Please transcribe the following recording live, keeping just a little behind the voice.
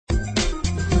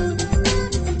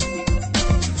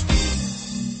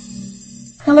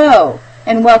Hello,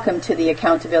 and welcome to the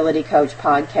Accountability Coach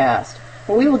podcast,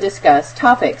 where we will discuss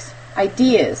topics,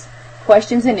 ideas,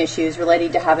 questions, and issues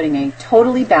relating to having a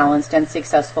totally balanced and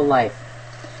successful life.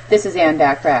 This is Ann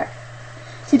Bachrach.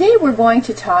 Today we're going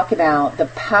to talk about the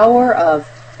power of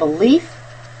belief,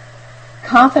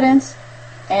 confidence,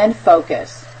 and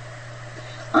focus.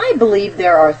 I believe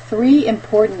there are three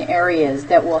important areas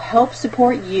that will help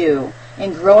support you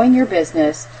in growing your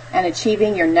business and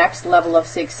achieving your next level of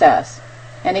success.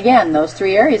 And again, those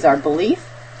three areas are belief,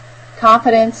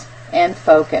 confidence, and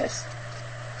focus.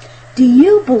 Do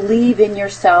you believe in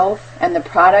yourself and the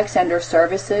products and or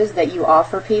services that you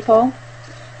offer people?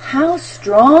 How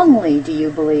strongly do you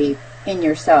believe in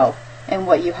yourself and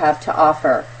what you have to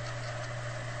offer?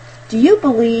 Do you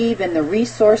believe in the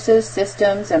resources,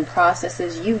 systems, and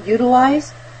processes you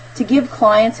utilize to give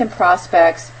clients and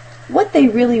prospects what they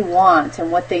really want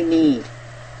and what they need?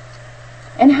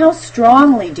 And how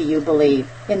strongly do you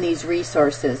believe in these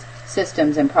resources,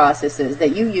 systems, and processes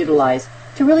that you utilize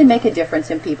to really make a difference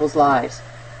in people's lives?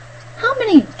 How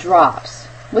many drops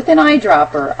with an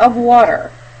eyedropper of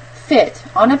water fit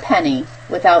on a penny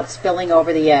without spilling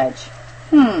over the edge?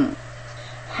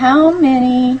 How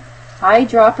many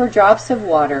eyedropper drops of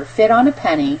water fit on a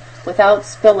penny without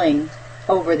spilling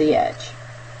over the edge?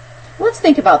 Let's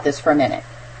think about this for a minute.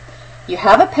 You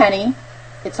have a penny,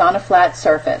 it's on a flat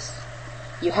surface.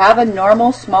 You have a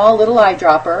normal small little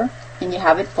eyedropper and you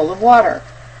have it full of water.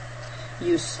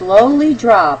 You slowly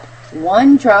drop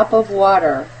one drop of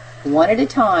water, one at a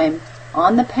time,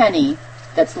 on the penny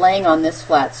that's laying on this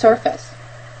flat surface.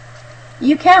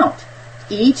 You count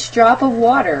each drop of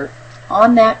water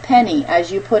on that penny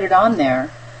as you put it on there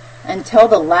until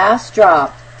the last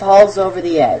drop falls over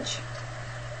the edge.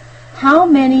 How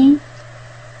many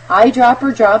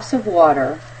eyedropper drops of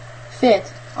water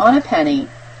fit on a penny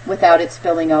without it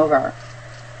spilling over?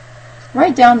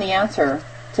 Write down the answer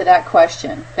to that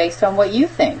question based on what you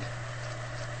think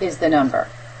is the number.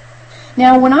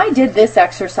 Now, when I did this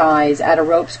exercise at a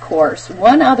ropes course,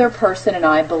 one other person and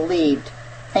I believed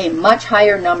a much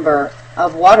higher number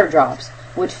of water drops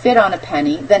would fit on a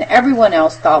penny than everyone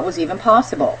else thought was even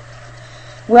possible.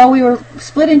 Well, we were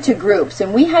split into groups,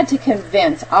 and we had to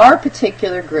convince our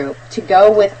particular group to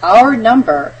go with our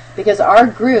number because our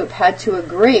group had to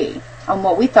agree on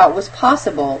what we thought was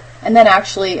possible and then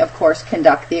actually, of course,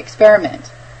 conduct the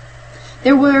experiment.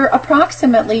 There were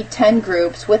approximately 10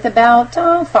 groups with about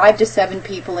 5 to 7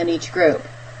 people in each group.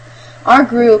 Our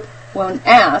group, when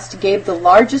asked, gave the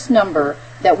largest number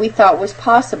that we thought was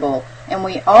possible, and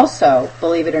we also,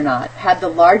 believe it or not, had the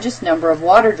largest number of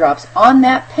water drops on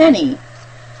that penny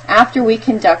after we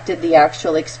conducted the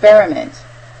actual experiment.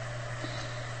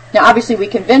 Now, obviously, we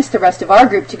convinced the rest of our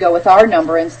group to go with our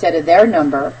number instead of their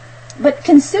number, but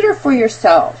consider for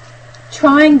yourself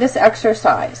trying this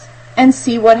exercise and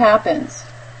see what happens.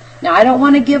 Now, I don't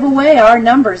want to give away our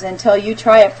numbers until you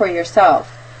try it for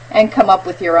yourself and come up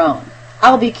with your own.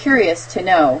 I'll be curious to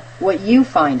know what you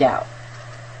find out.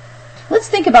 Let's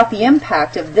think about the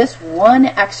impact of this one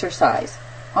exercise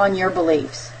on your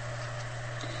beliefs.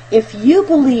 If you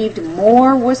believed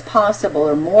more was possible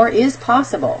or more is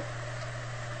possible,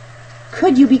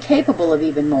 could you be capable of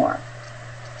even more?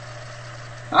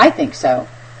 I think so.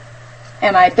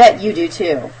 And I bet you do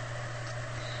too.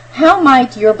 How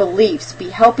might your beliefs be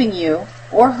helping you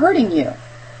or hurting you?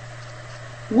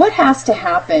 What has to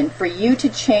happen for you to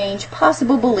change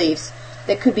possible beliefs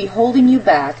that could be holding you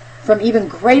back from even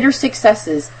greater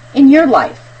successes in your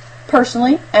life,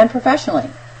 personally and professionally?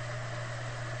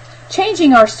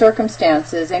 Changing our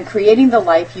circumstances and creating the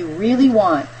life you really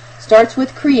want starts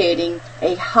with creating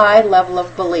a high level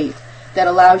of belief that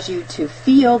allows you to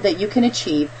feel that you can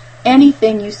achieve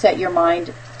anything you set your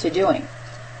mind to doing.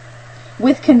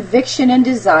 With conviction and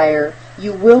desire,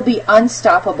 you will be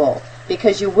unstoppable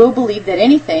because you will believe that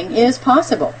anything is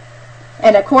possible.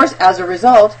 And of course, as a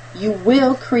result, you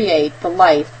will create the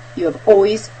life you have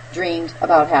always dreamed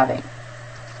about having.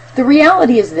 The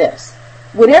reality is this: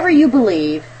 whatever you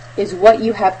believe is what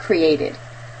you have created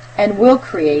and will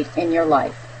create in your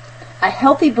life. A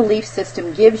healthy belief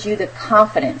system gives you the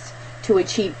confidence to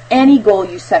achieve any goal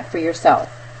you set for yourself,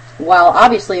 while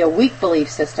obviously a weak belief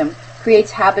system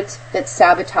creates habits that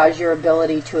sabotage your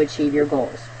ability to achieve your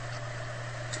goals.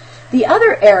 The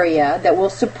other area that will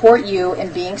support you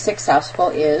in being successful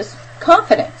is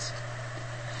confidence.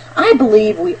 I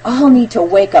believe we all need to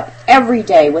wake up every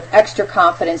day with extra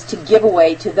confidence to give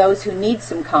away to those who need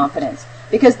some confidence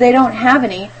because they don't have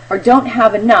any or don't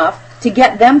have enough to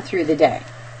get them through the day.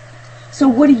 So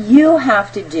what do you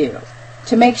have to do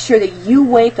to make sure that you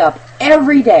wake up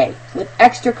every day with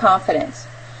extra confidence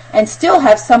and still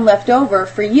have some left over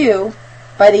for you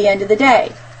by the end of the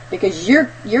day, because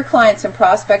your clients and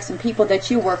prospects and people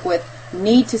that you work with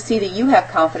need to see that you have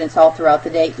confidence all throughout the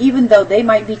day, even though they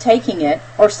might be taking it,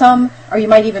 or you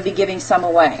might even be giving some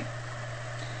away.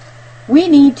 We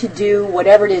need to do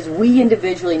whatever it is we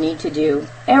individually need to do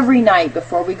every night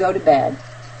before we go to bed,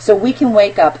 so we can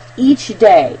wake up each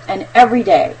day and every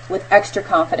day with extra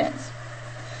confidence.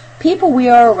 People we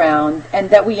are around and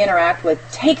that we interact with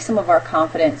take some of our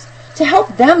confidence to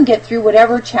help them get through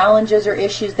whatever challenges or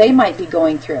issues they might be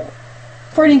going through.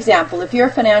 For an example, if you're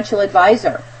a financial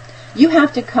advisor, you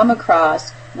have to come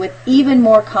across with even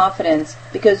more confidence,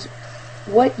 because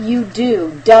what you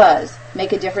do does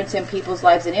make a difference in people's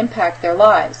lives and impact their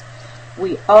lives.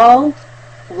 We all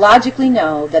logically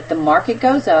know that the market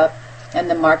goes up and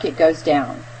the market goes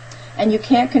down. And you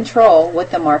can't control what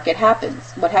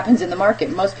happens in the market.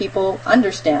 Most people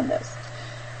understand this.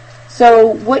 So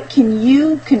what can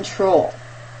you control?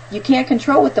 You can't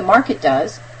control what the market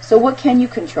does, so what can you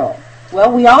control?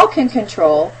 Well, we all can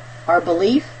control our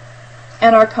belief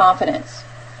and our confidence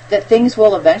that things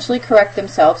will eventually correct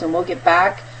themselves and we'll get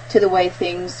back to the way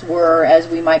things were, as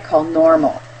we might call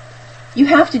normal. You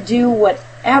have to do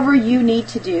whatever you need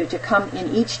to do to come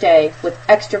in each day with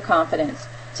extra confidence,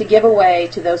 to give away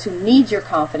to those who need your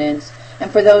confidence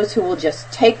and for those who will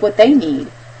just take what they need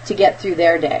to get through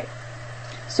their day.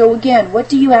 So again, what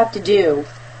do you have to do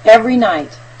every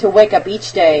night to wake up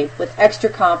each day with extra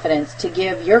confidence to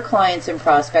give your clients and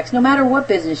prospects, no matter what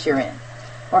business you're in,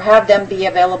 or have them be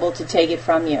available to take it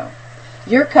from you?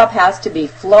 Your cup has to be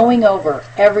flowing over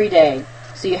every day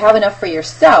so you have enough for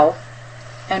yourself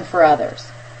and for others.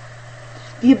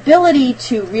 The ability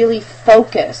to really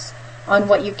focus on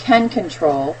what you can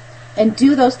control and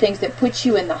do those things that put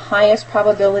you in the highest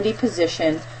probability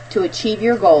position to achieve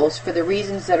your goals for the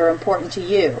reasons that are important to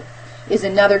you is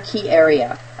another key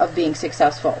area of being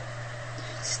successful.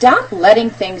 Stop letting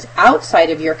things outside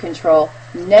of your control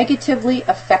negatively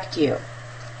affect you.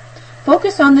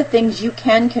 Focus on the things you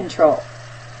can control.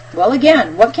 Well,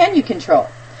 again, what can you control?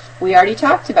 We already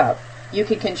talked about. You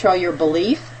can control your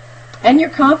belief and your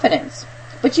confidence,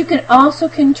 but you can also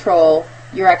control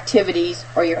your activities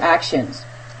or your actions.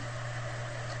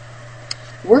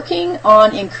 Working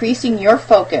on increasing your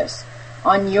focus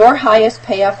on your highest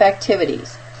payoff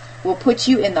activities will put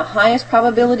you in the highest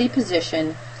probability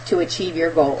position to achieve your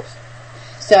goals.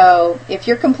 So if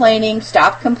you're complaining,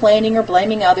 stop complaining or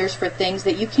blaming others for things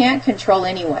that you can't control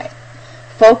anyway.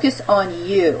 Focus on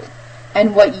you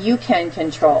and what you can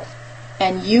control,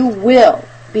 and you will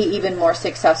be even more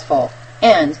successful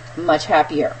and much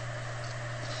happier.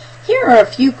 Here are a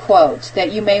few quotes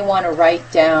that you may want to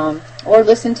write down or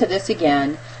listen to this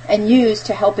again and use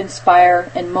to help inspire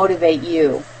and motivate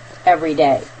you every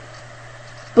day.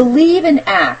 Believe and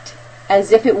act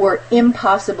as if it were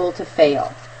impossible to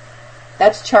fail.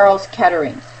 That's Charles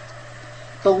Kettering.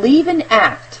 Believe and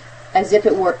act as if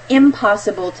it were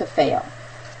impossible to fail.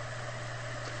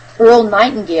 Earl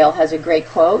Nightingale has a great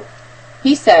quote.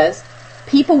 He says,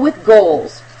 "People with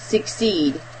goals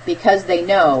succeed because they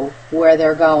know where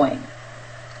they're going."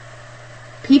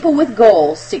 People with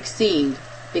goals succeed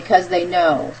because they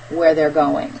know where they're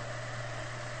going.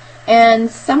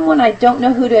 And someone, I don't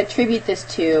know who to attribute this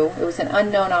to, it was an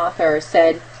unknown author,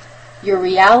 said, "Your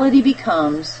reality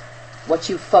becomes what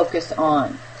you focus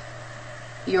on."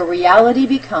 Your reality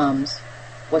becomes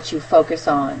what you focus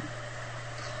on.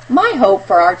 My hope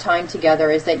for our time together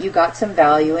is that you got some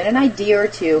value and an idea or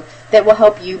two that will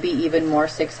help you be even more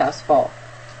successful.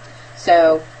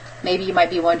 So maybe you might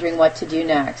be wondering what to do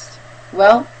next.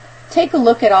 Well, take a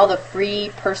look at all the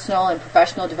free personal and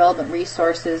professional development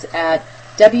resources at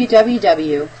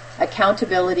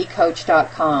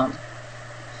www.accountabilitycoach.com.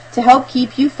 To help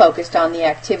keep you focused on the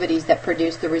activities that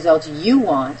produce the results you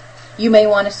want, you may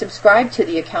want to subscribe to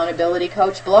the Accountability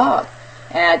Coach blog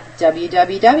at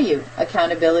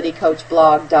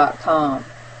www.accountabilitycoachblog.com.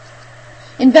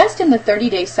 Invest in the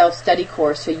 30-day self-study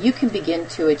course so you can begin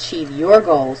to achieve your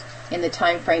goals in the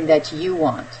time frame that you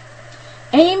want.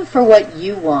 Aim for what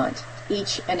you want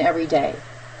each and every day.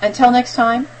 Until next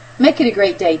time, make it a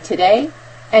great day today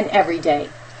and every day.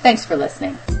 Thanks for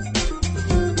listening.